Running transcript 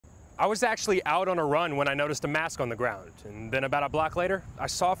I was actually out on a run when I noticed a mask on the ground, and then about a block later, I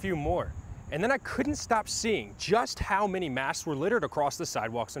saw a few more. And then I couldn't stop seeing just how many masks were littered across the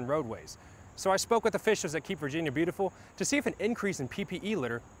sidewalks and roadways. So I spoke with officials at Keep Virginia Beautiful to see if an increase in PPE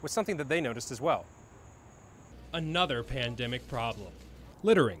litter was something that they noticed as well. Another pandemic problem: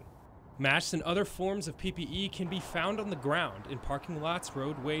 littering. Masks and other forms of PPE can be found on the ground, in parking lots,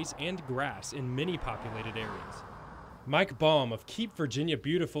 roadways, and grass in many populated areas. Mike Baum of Keep Virginia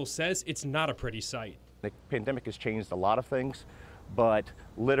Beautiful says it's not a pretty sight. The pandemic has changed a lot of things, but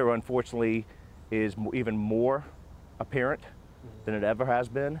litter, unfortunately, is even more apparent than it ever has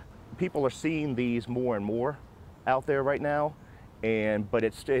been. People are seeing these more and more out there right now, but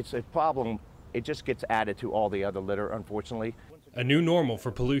it's a problem. It just gets added to all the other litter, unfortunately. A new normal for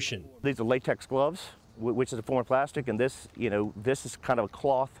pollution. These are latex gloves, which is a form of plastic, and this is kind of a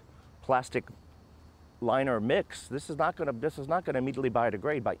cloth plastic liner mix. This is not going to immediately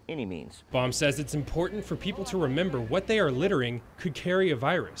biodegrade by any means. Baum says it's important for people to remember what they are littering could carry a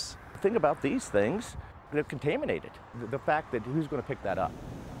virus. The thing about these things, they're contaminated. The fact that who's going to pick that up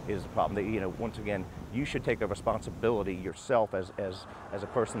is the problem. Once again, you should take a responsibility yourself as a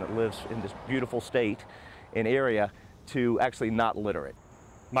person that lives in this beautiful state and area to actually not litter it.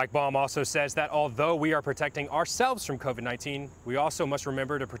 Mike Baum also says that although we are protecting ourselves from COVID-19, we also must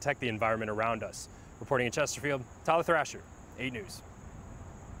remember to protect the environment around us. Reporting in Chesterfield, Tyler Thrasher, 8 News.